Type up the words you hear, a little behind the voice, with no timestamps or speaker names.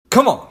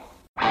Come on.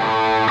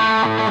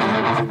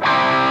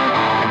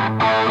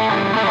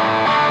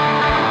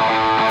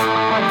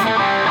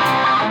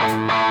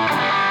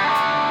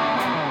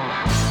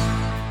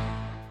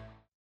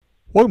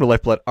 Welcome to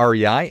Lifeblood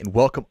REI, and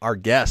welcome our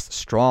guest,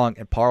 strong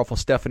and powerful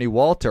Stephanie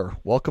Walter.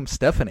 Welcome,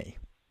 Stephanie.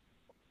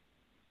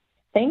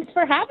 Thanks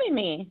for having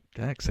me.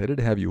 Yeah, excited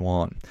to have you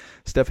on.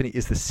 Stephanie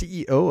is the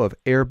CEO of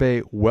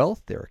Airbay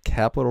Wealth. They're a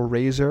capital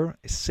raiser,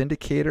 a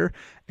syndicator,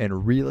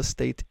 and real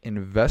estate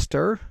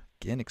investor.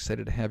 Again,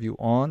 excited to have you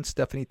on.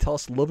 Stephanie, tell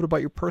us a little bit about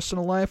your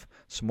personal life,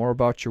 some more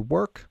about your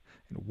work,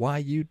 and why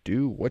you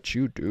do what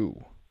you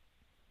do.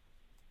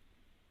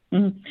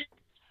 Yeah,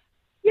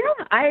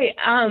 I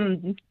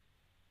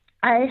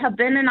have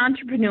been an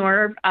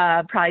entrepreneur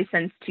probably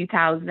since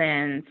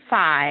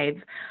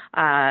 2005.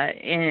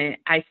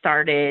 I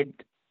started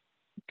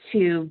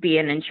to be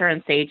an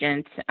insurance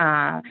agent,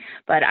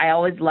 but I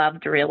always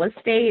loved real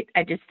estate.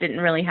 I just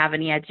didn't really have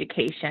any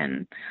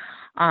education.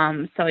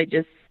 So I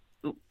just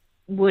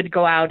would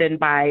go out and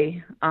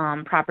buy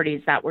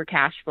properties that were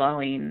cash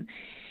flowing,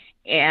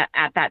 at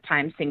that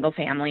time, single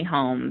family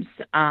homes.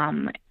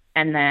 And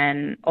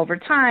then over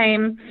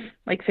time,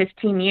 like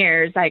 15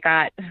 years, I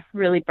got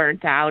really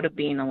burnt out of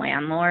being a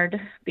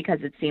landlord because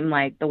it seemed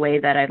like the way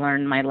that I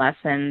learned my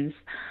lessons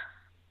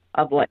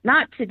of what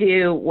not to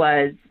do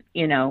was,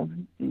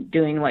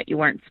 doing what you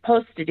weren't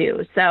supposed to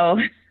do. So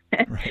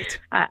Right.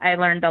 I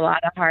learned a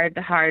lot of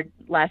hard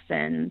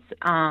lessons,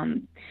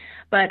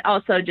 but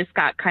also just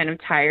got kind of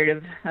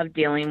tired of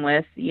dealing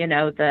with,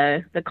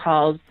 the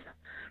calls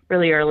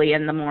really early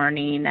in the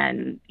morning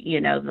and,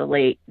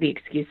 the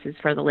excuses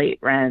for the late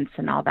rents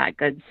and all that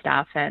good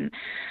stuff. And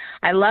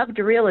I loved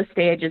real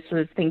estate. I just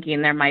was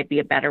thinking there might be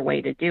a better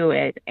way to do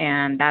it.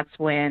 And that's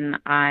when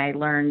I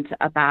learned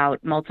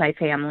about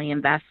multifamily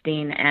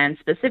investing and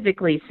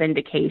specifically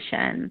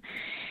syndication,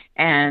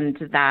 and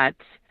that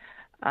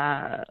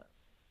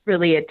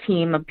really a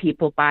team of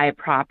people buy a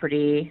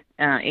property,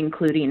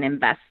 including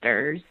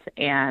investors.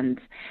 And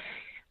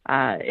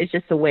it's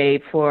just a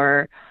way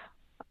for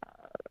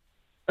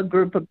a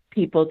group of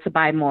people to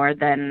buy more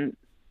than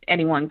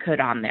anyone could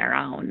on their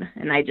own.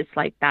 And I just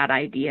like that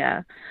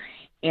idea.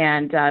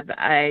 And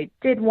I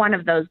did one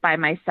of those by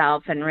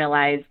myself and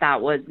realized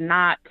that was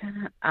not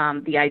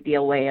the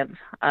ideal way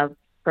of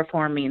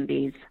performing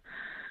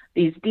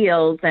these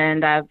deals.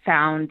 And I've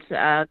found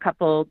a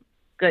couple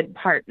good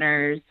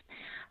partners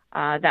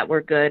that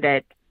were good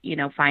at,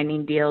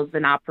 finding deals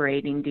and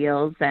operating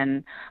deals.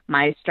 And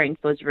my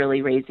strength was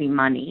really raising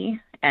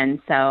money.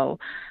 And so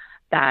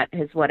that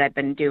is what I've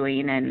been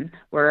doing. And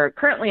we're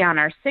currently on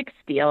our sixth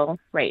deal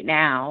right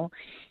now.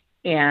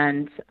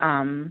 And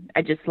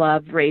I just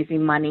love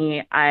raising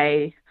money.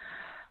 I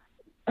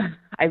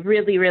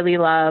really, really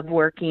love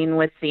working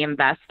with the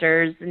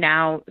investors.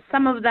 Now,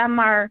 some of them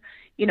are,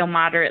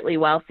 moderately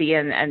wealthy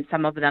and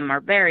some of them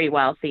are very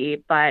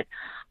wealthy, but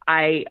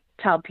I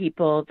tell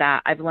people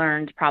that I've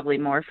learned probably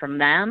more from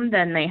them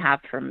than they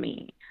have from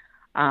me.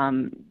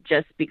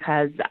 Just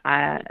because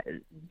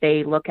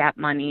they look at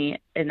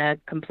money in a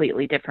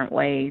completely different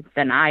way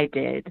than I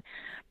did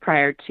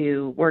prior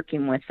to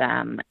working with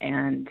them.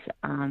 And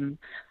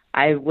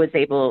I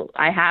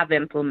have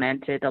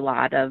implemented a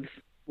lot of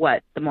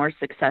what the more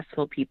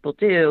successful people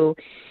do.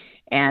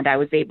 And I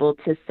was able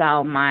to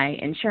sell my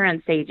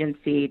insurance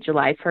agency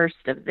July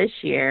 1st of this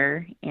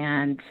year,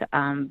 and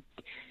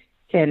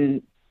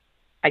can,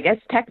 I guess,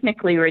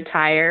 technically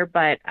retire,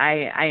 but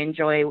I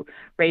enjoy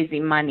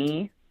raising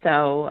money.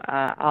 So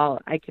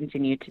I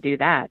continue to do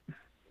that.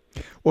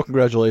 Well,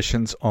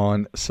 congratulations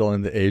on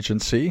selling the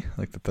agency.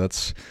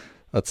 That's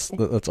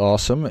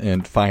awesome.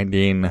 And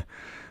finding,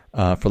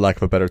 for lack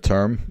of a better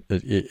term,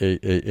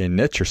 a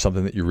niche or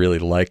something that you really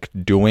like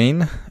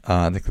doing.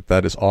 I think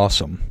that is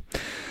awesome.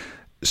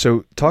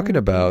 So talking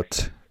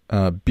about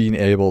being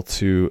able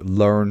to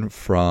learn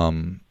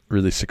from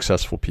really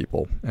successful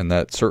people, and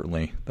that's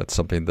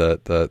something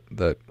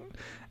that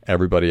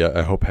everybody,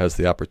 I hope, has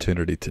the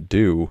opportunity to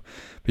do.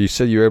 But you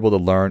said you're able to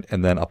learn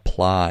and then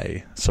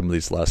apply some of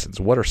these lessons.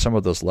 What are some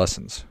of those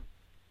lessons?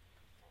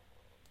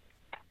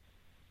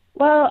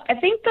 Well, I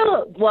think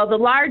the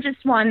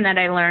largest one that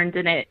I learned,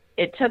 and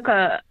it took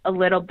a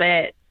little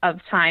bit of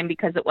time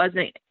because it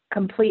wasn't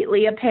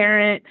completely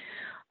apparent.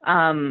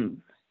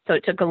 So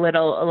it took a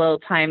little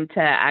time to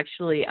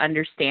actually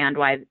understand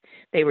why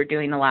they were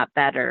doing a lot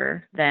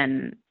better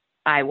than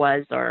I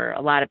was, or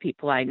a lot of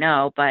people I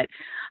know. But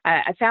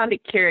I found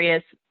it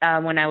curious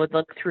when I would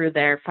look through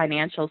their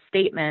financial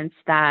statements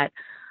that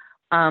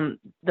the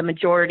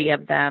majority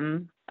of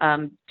them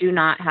do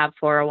not have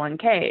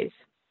 401ks.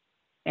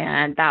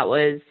 And that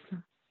was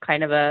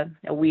kind of a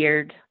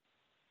weird,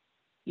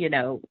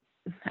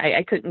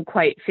 I couldn't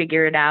quite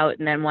figure it out.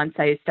 And then once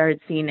I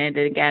started seeing it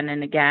again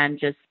and again,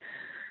 just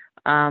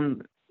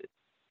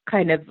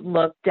kind of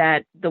looked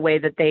at the way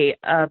that they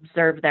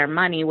observe their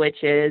money,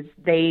 which is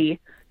they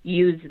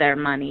use their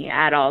money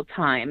at all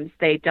times.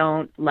 They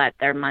don't let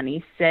their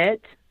money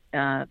sit,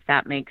 if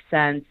that makes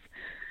sense.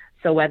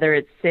 So whether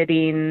it's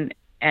sitting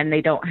and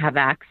they don't have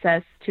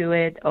access to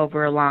it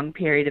over a long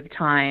period of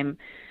time,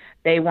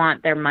 They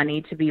want their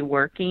money to be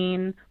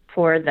working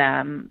for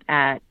them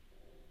at,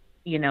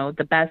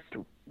 the best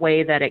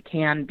way that it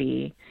can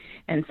be.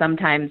 And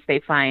sometimes they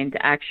find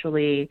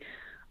actually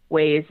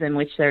ways in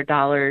which their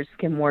dollars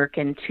can work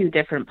in two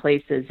different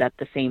places at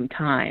the same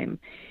time.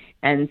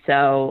 And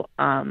so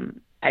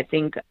I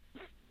think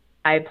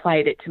I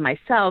applied it to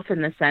myself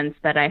in the sense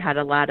that I had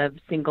a lot of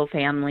single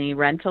family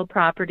rental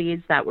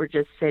properties that were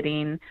just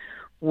sitting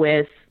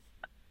with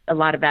a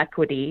lot of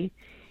equity.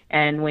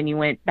 And when you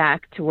went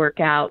back to work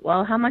out,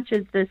 well, how much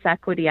is this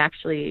equity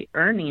actually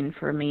earning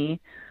for me?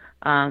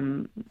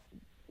 I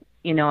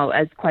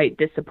was quite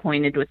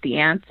disappointed with the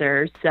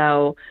answer.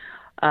 So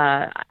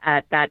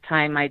at that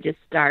time, I just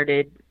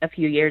started a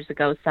few years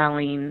ago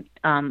selling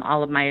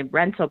all of my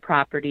rental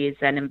properties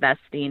and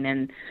investing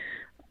in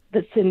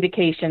the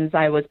syndications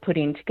I was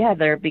putting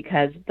together,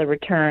 because the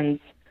returns,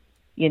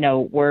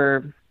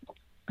 were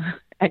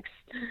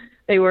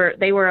they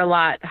were a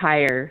lot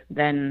higher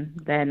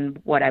than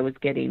what I was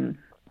getting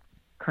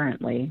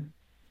currently.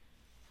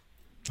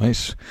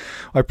 Nice.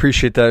 I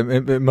appreciate that.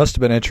 It must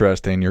have been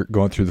interesting. You're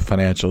going through the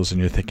financials and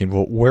you're thinking,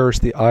 well, where's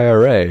the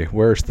IRA?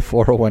 Where's the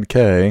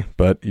 401k?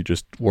 But you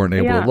just weren't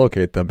able to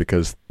locate them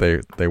because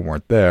they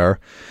weren't there.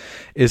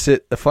 Is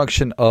it a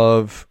function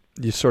of,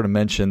 you sort of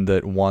mentioned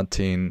that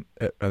wanting,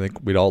 I think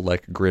we'd all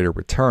like a greater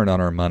return on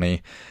our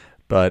money,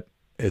 but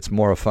it's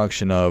more a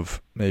function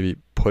of maybe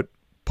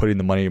putting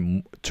the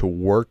money to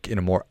work in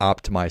a more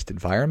optimized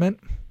environment?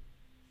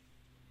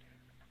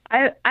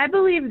 I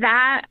believe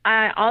that.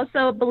 I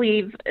also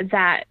believe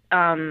that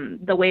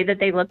the way that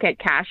they look at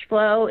cash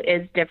flow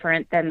is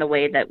different than the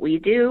way that we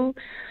do.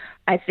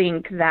 I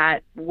think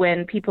that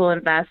when people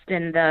invest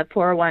in the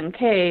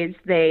 401ks,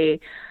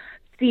 they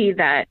see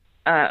that,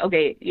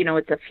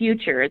 it's a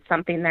future. It's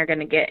something they're going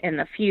to get in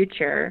the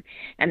future.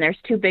 And there's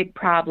two big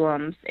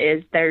problems.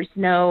 Is there's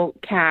no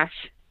cash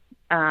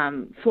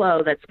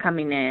flow that's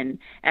coming in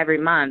every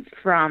month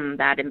from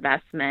that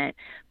investment,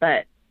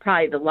 but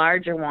probably the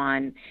larger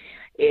one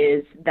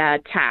is the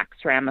tax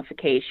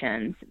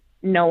ramifications.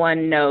 No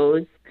one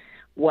knows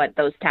what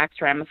those tax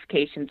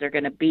ramifications are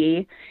going to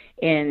be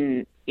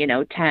in,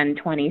 10,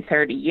 20,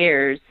 30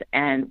 years.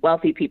 And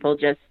wealthy people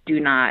just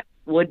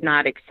would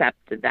not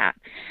accept that.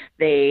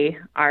 They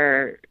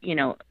are,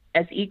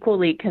 as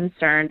equally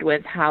concerned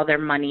with how their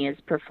money is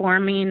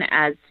performing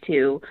as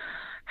to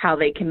how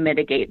they can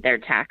mitigate their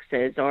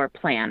taxes or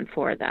plan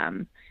for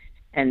them.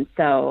 And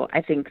so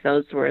I think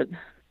those were,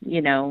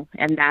 and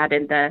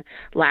the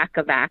lack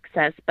of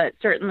access, but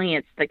certainly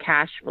it's the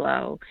cash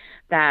flow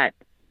that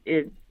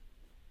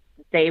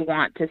they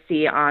want to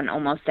see on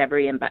almost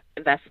every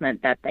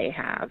investment that they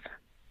have.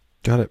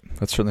 Got it.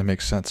 That certainly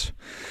makes sense.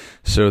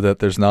 So that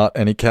there's not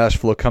any cash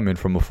flow coming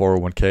from a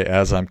 401k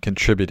as I'm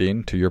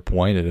contributing. To your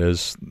point, it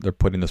is they're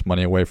putting this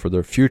money away for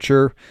their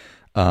future.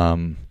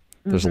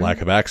 There's a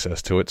lack of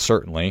access to it.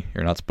 Certainly,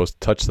 you're not supposed to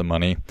touch the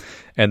money,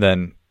 and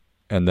then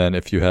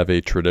if you have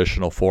a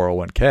traditional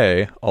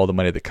 401k, all the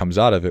money that comes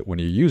out of it when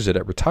you use it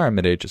at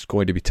retirement age is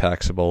going to be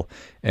taxable,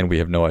 and we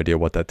have no idea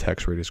what that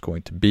tax rate is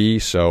going to be.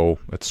 So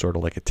it's sort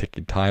of like a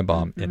ticking time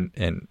bomb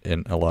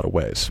in a lot of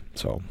ways.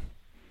 So.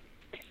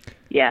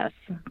 Yes.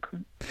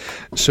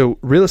 So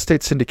real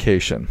estate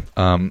syndication.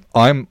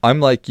 I'm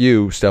like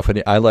you,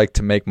 Stephanie. I like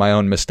to make my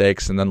own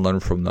mistakes and then learn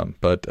from them.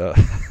 But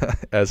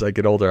as I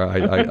get older,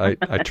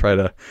 I try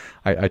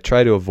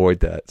to avoid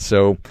that.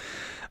 So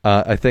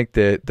I think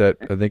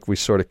that we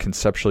sort of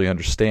conceptually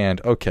understand.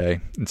 Okay,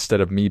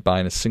 instead of me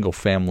buying a single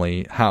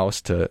family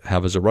house to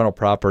have as a rental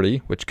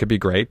property, which could be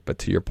great, but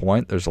to your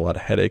point, there's a lot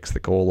of headaches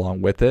that go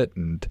along with it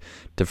and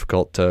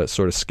difficult to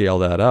sort of scale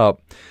that up.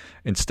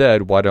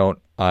 Instead, why don't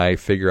I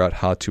figure out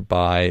how to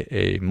buy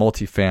a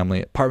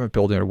multifamily apartment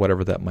building or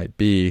whatever that might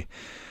be?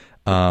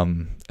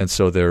 And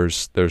so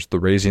there's the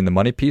raising the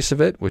money piece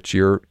of it, which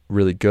you're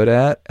really good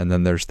at, and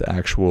then there's the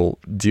actual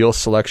deal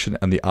selection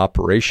and the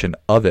operation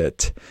of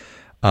it.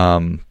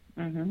 Walk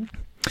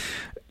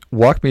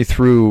me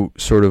through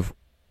sort of,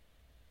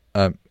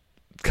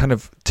 kind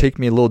of take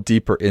me a little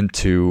deeper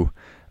into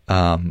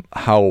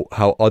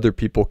how other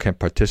people can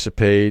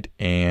participate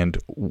and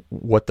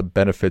what the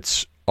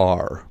benefits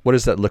are. What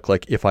does that look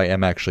like if I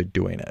am actually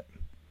doing it?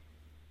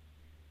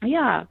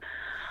 Yeah.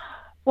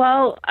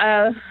 Well,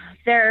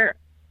 there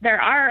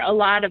are a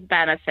lot of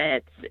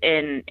benefits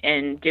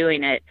in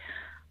doing it.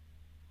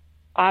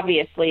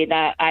 Obviously,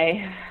 that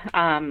I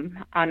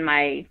on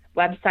my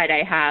website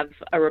I have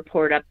a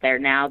report up there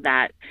now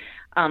that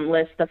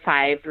lists the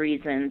 5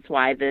 reasons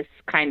why this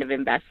kind of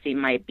investing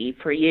might be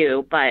for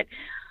you. But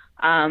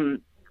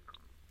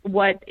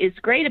what is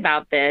great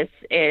about this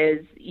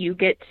is you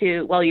get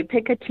to, you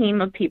pick a team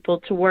of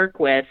people to work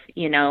with,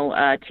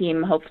 a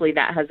team hopefully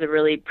that has a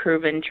really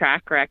proven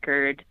track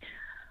record.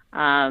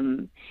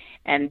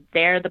 And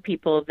they're the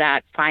people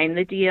that find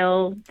the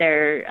deal.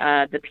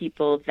 They're the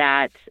people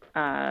that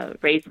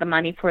raise the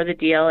money for the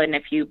deal. And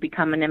if you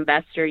become an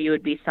investor, you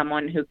would be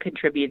someone who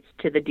contributes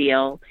to the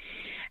deal.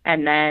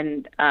 And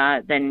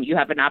then you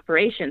have an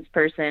operations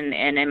person.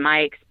 And in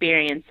my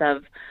experience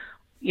of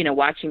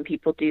watching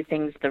people do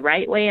things the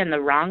right way and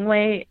the wrong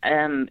way,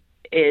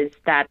 is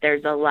that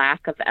there's a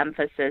lack of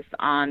emphasis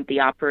on the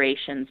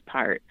operations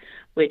part,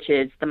 which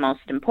is the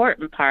most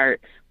important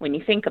part when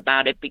you think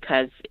about it,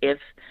 because if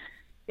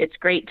it's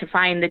great to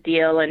find the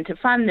deal and to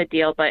fund the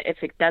deal, but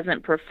if it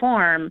doesn't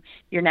perform,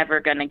 you're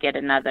never going to get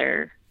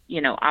another,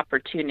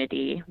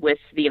 opportunity with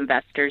the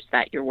investors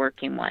that you're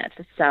working with.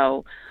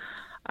 So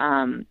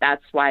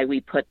that's why we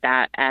put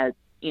that as,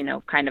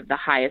 kind of the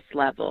highest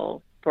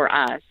level for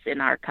us in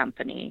our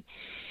company.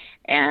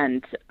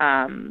 And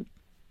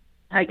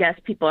I guess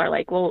people are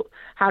like, well,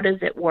 how does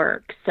it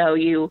work? So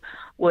you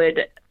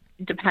would,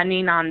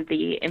 depending on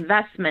the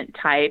investment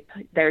type,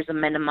 there's a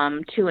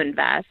minimum to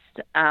invest.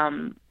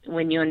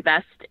 When you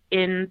invest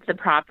in the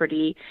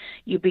property,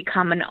 you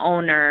become an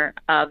owner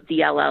of the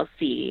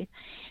LLC.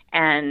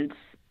 And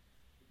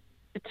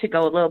to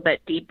go a little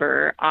bit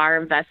deeper,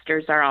 our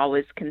investors are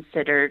always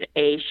considered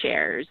A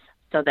shares.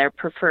 So they're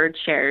preferred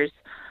shares.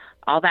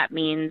 All that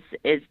means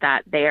is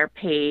that they are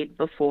paid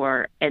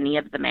before any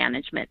of the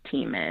management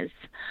team is.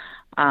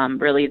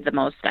 Really the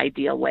most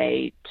ideal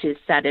way to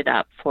set it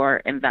up for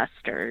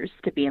investors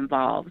to be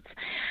involved.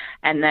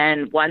 And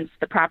then once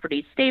the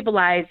property's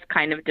stabilized,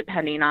 kind of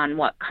depending on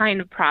what kind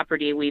of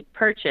property we've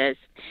purchased,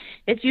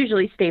 it's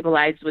usually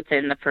stabilized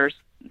within the first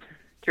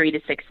 3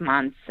 to 6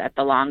 months at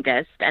the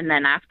longest. And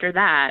then after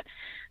that,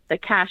 the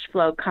cash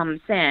flow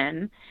comes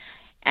in,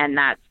 and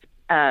that's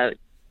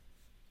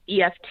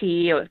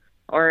EFT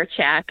or a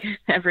check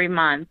every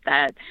month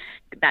that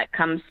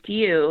comes to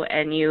you,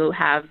 and you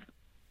have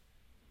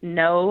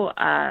no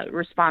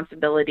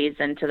responsibilities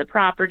into the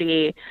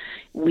property.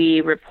 We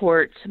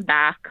report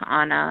back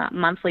on a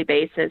monthly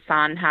basis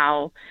on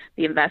how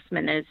the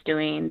investment is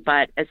doing,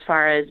 but as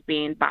far as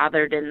being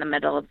bothered in the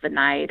middle of the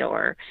night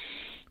or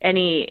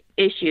any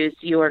issues,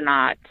 you are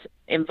not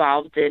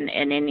involved in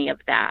any of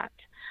that.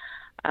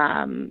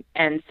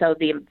 And so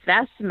the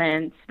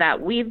investments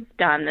that we've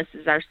done, this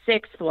is our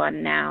 6th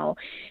one now.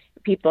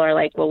 People are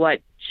like, well, what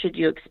should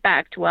you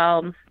expect?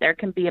 Well, there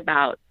can be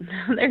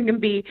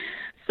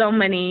so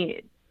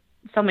many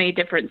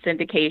different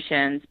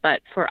syndications,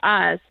 but for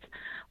us,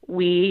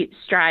 we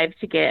strive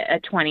to get a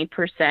 20%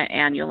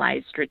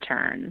 annualized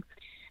return.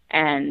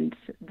 And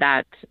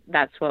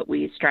that's what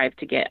we strive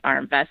to get our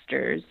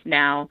investors.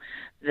 Now,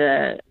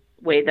 the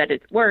way that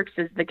it works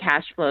is the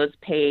cash flow is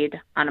paid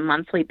on a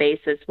monthly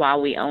basis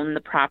while we own the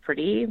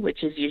property,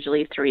 which is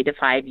usually 3 to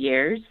 5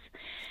 years.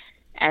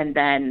 And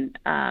then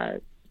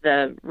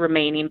the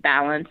remaining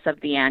balance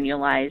of the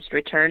annualized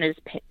return is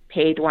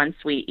paid once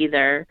we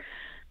either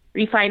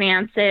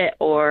refinance it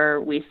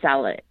or we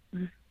sell it.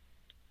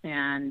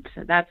 And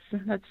that's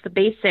the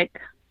basic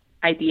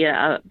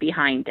idea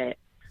behind it.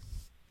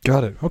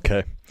 Got it.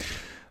 Okay.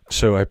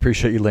 So I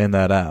appreciate you laying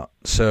that out.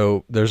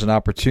 So there's an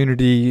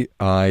opportunity.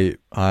 I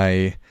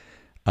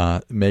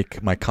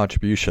make my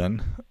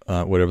contribution,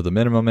 whatever the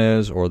minimum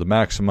is or the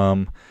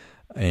maximum,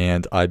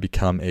 and I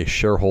become a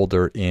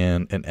shareholder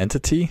in an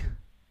entity.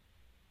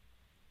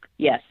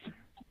 Yes.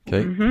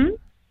 Okay. Mm-hmm.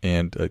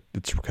 And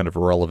it's kind of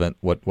irrelevant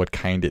what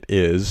kind it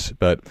is,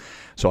 but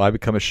so I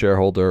become a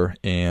shareholder,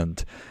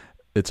 and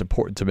it's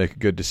important to make a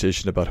good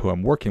decision about who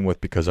I'm working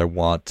with because I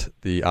want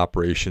the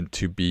operation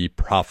to be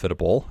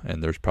profitable,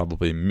 and there's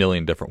probably a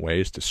million different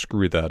ways to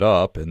screw that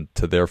up and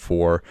to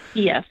therefore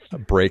yes.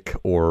 break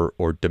or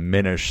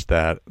diminish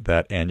that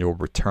annual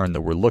return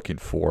that we're looking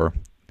for.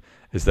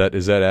 Is that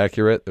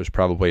accurate? There's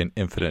probably an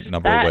infinite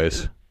number of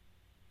ways.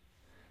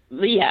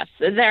 Yes,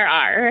 there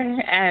are.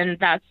 And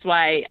that's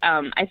why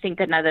I think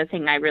another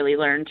thing I really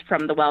learned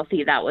from the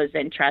wealthy that was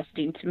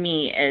interesting to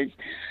me is,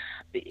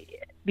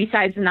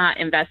 besides not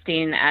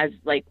investing as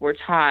like we're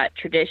taught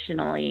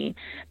traditionally,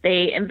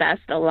 they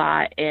invest a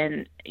lot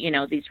in,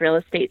 these real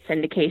estate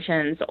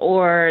syndications,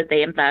 or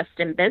they invest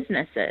in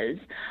businesses.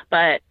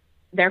 But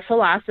their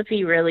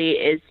philosophy really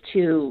is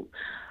to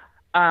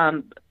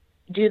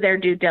do their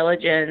due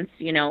diligence,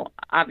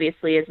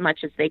 obviously as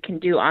much as they can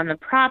do on the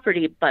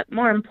property, but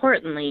more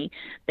importantly,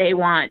 they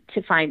want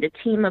to find a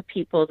team of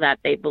people that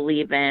they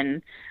believe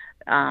in,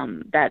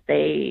 that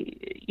they,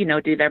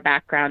 do their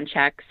background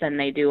checks, and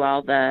they do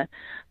all the,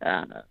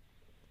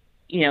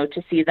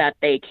 to see that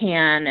they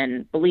can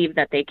and believe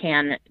that they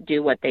can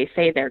do what they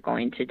say they're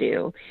going to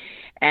do.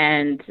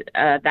 And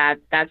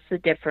that's the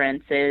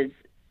difference is,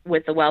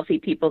 with the wealthy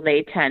people,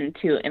 they tend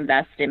to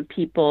invest in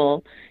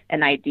people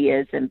and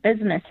ideas and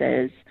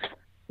businesses,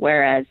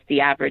 whereas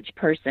the average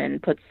person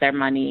puts their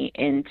money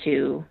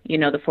into,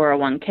 the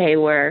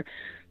 401k, where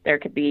there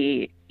could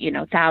be,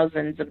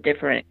 thousands of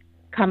different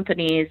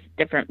companies,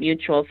 different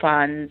mutual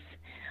funds,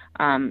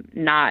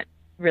 not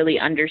really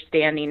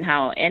understanding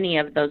how any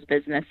of those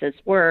businesses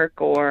work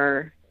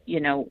or,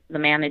 the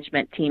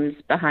management teams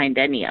behind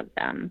any of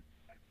them.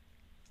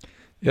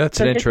 Yeah, it's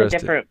so an just interesting,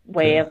 a different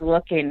way of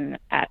looking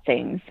at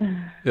things.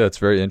 Yeah, it's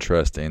very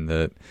interesting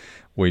that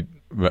I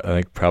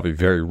think probably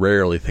very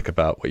rarely think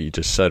about what you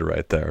just said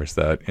right there, is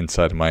that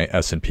inside of my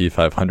S&P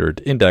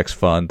 500 index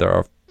fund, there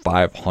are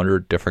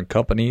 500 different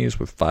companies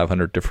with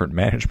 500 different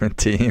management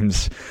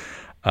teams.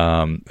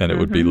 And it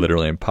would be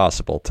literally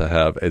impossible to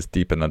have as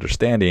deep an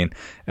understanding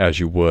as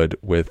you would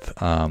with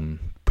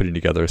putting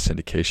together a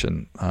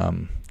syndication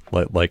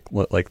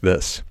like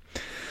this.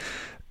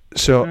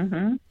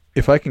 So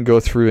if I can go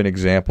through an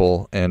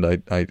example, and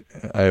I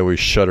always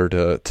shudder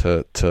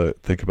to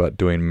think about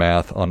doing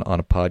math on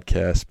a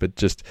podcast, but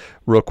just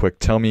real quick,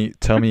 tell me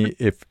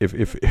if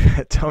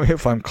tell me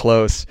if I'm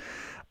close.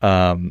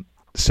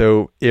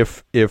 So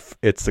if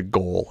it's a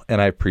goal,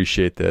 and I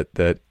appreciate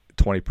that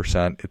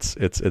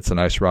 20%, it's a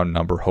nice round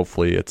number.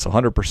 Hopefully it's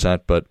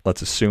 100%, but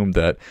let's assume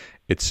that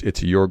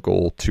it's your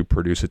goal to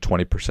produce a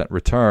 20%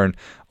 return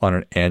on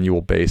an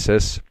annual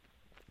basis.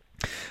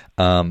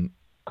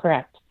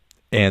 Correct.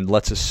 And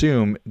let's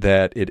assume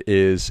that it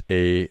is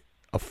a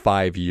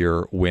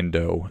 5-year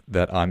window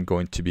that I'm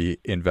going to be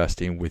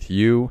investing with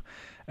you.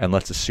 And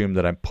let's assume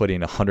that I'm putting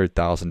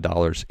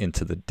 $100,000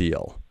 into the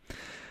deal.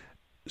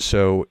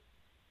 So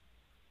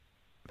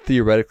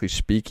theoretically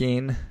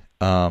speaking,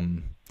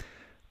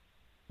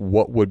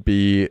 what would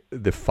be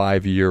the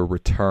 5-year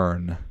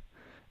return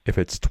if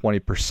it's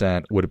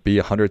 20%? Would it be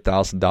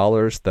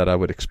 $100,000 that I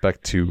would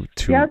expect to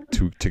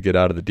get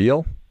out of the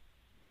deal?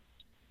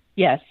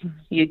 Yes,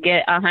 you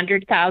get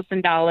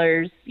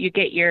 $100,000. You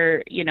get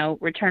your,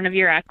 return of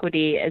your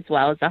equity as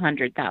well as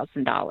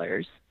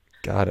 $100,000.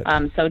 Got it.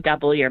 So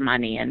double your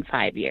money in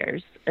 5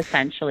 years,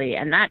 essentially.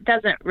 And that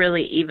doesn't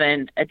really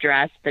even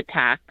address the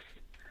tax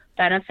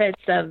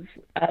benefits of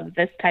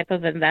this type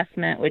of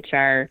investment, which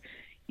are,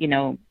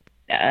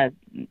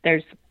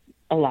 there's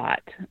a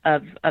lot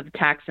of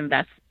tax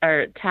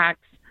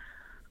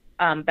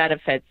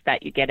benefits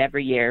that you get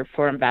every year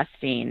for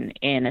investing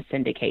in a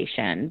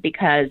syndication,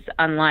 because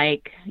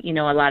unlike, a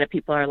lot of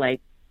people are like,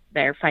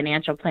 their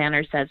financial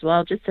planner says,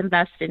 well, just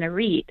invest in a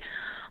REIT.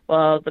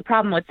 Well, the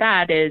problem with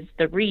that is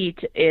the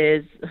REIT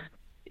is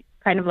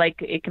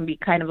it can be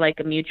kind of like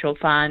a mutual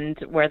fund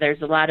where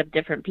there's a lot of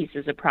different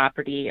pieces of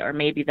property, or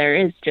maybe there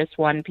is just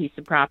one piece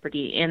of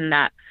property in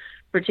that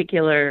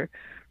particular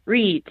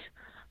REIT,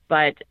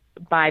 but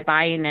by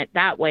buying it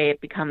that way, it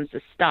becomes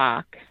a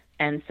stock.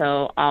 And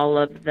so all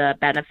of the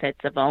benefits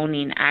of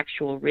owning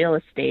actual real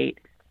estate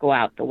go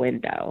out the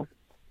window.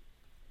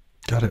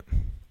 Got it.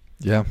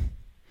 Yeah.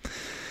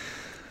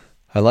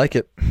 I like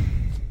it.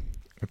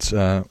 It's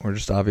we're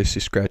just obviously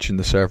scratching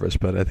the surface,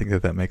 but I think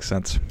that makes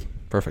sense.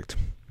 Perfect.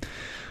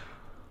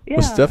 Yeah.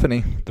 Well,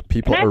 Stephanie, the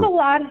people and I have a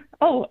lot.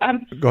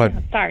 Go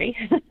ahead. Sorry.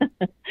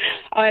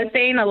 I was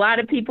saying a lot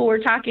of people were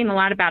talking a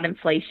lot about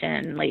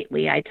inflation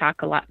lately. I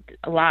talk a lot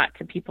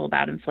to people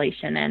about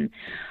inflation, and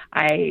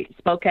I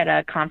spoke at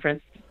a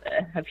conference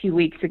a few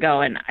weeks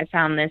ago, and I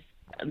found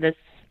this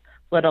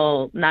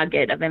little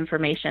nugget of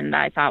information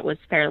that I thought was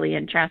fairly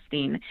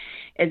interesting,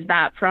 is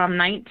that from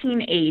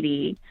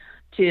 1980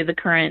 to the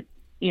current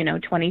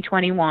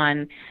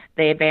 2021,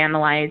 they've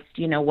analyzed,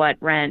 what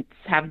rents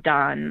have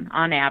done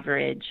on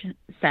average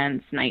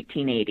since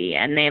 1980,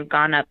 and they've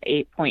gone up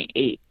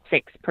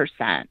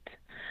 8.86%.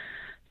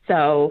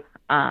 So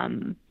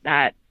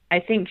that I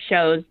think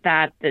shows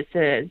that this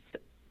is,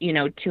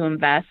 to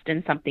invest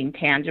in something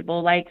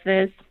tangible like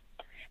this,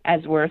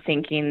 as we're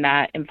thinking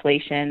that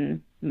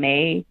inflation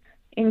may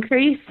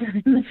increase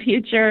in the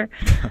future,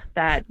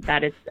 that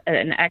is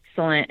an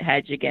excellent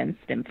hedge against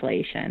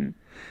inflation.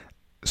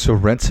 So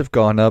rents have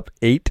gone up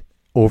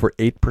over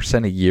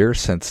 8% a year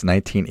since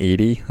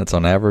 1980. That's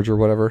on average or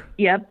whatever.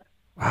 Yep.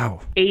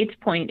 Wow.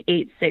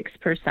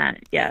 8.86%.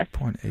 Yes.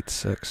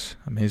 8.86.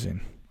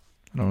 Amazing.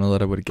 I don't know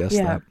that I would have guessed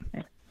that.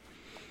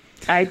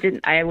 I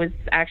didn't. I was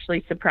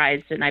actually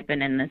surprised, and I've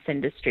been in this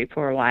industry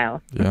for a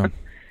while. Yeah.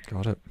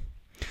 Got it.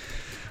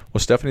 Well,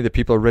 Stephanie, the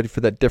people are ready for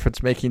that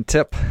difference-making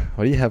tip.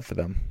 What do you have for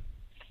them?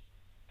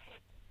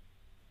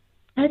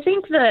 I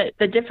think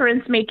the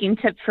difference-making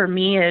tip for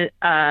me is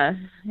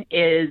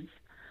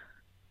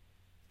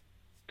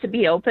to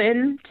be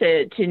open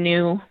to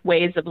new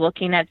ways of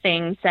looking at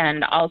things,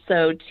 and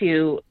also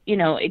to,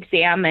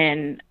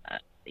 examine,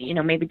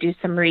 maybe do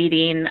some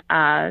reading.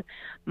 One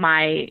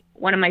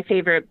of my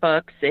favorite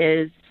books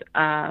is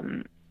How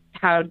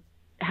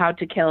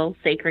to Kill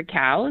Sacred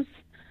Cows.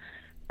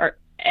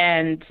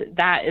 And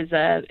that is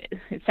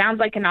it sounds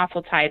like an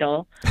awful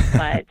title,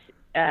 but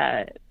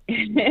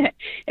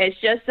it's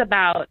just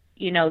about,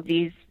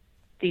 these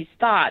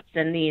thoughts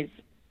and these,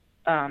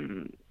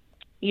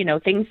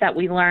 things that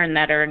we learn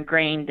that are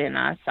ingrained in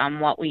us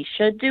on what we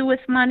should do with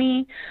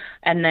money,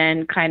 and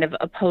then kind of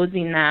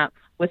opposing that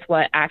with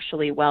what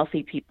actually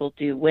wealthy people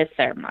do with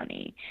their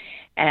money.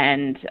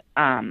 And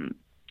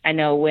I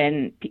know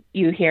when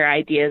you hear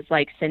ideas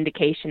like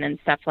syndication and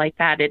stuff like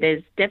that, it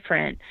is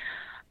different.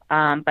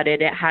 But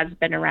it has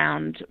been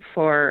around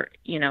for,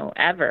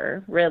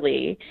 ever,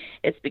 really.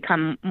 It's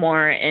become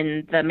more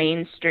in the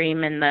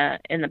mainstream in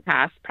the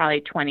past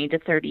probably 20 to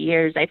 30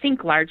 years, I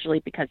think largely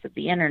because of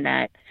the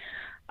internet.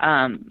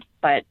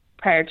 But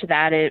prior to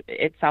that,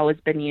 it's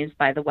always been used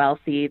by the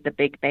wealthy, the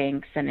big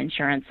banks and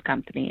insurance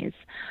companies.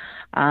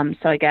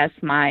 So I guess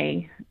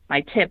my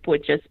tip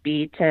would just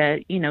be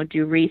to,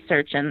 do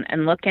research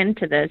and look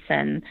into this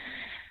and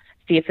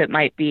see if it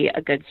might be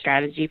a good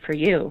strategy for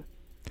you.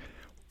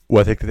 Well,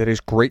 I think that is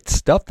great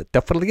stuff. That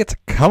definitely gets.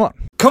 Come on.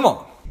 Come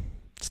on.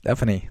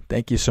 Stephanie,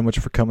 thank you so much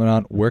for coming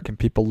on. Where can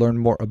people learn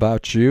more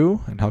about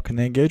you, and how can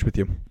they engage with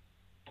you?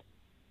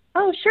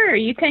 Oh, sure.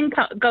 You can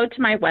go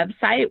to my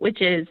website,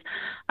 which is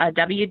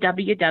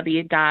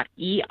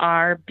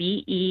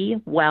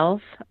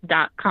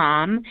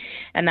www.erbewealth.com,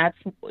 and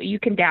you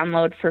can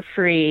download for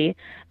free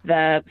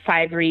the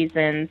 5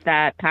 reasons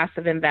that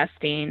passive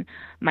investing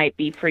might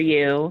be for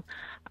you.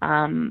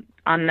 On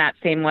that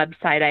same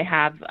website, I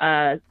have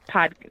a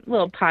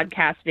little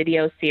podcast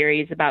video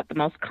series about the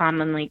most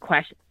common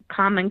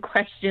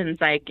questions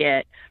I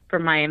get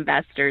from my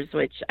investors,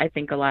 which I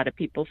think a lot of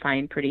people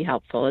find pretty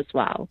helpful as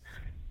well.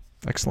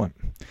 Excellent.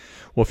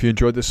 Well, if you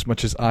enjoyed this as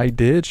much as I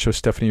did, show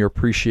Stephanie your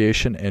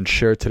appreciation and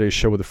share today's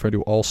show with a friend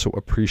who also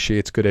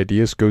appreciates good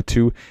ideas. Go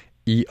to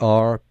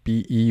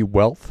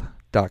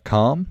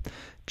erbewealth.com.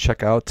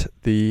 Check out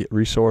the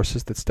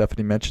resources that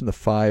Stephanie mentioned, the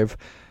 5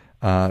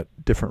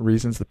 different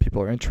reasons that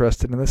people are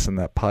interested in this, and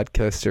that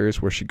podcast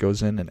series where she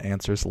goes in and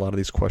answers a lot of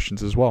these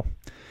questions as well.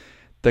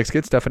 Thanks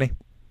again, Stephanie.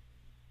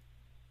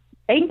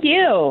 Thank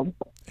you.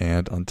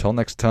 And until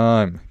next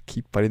time,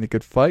 keep fighting the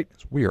good fight.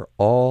 We are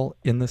all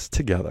in this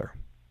together.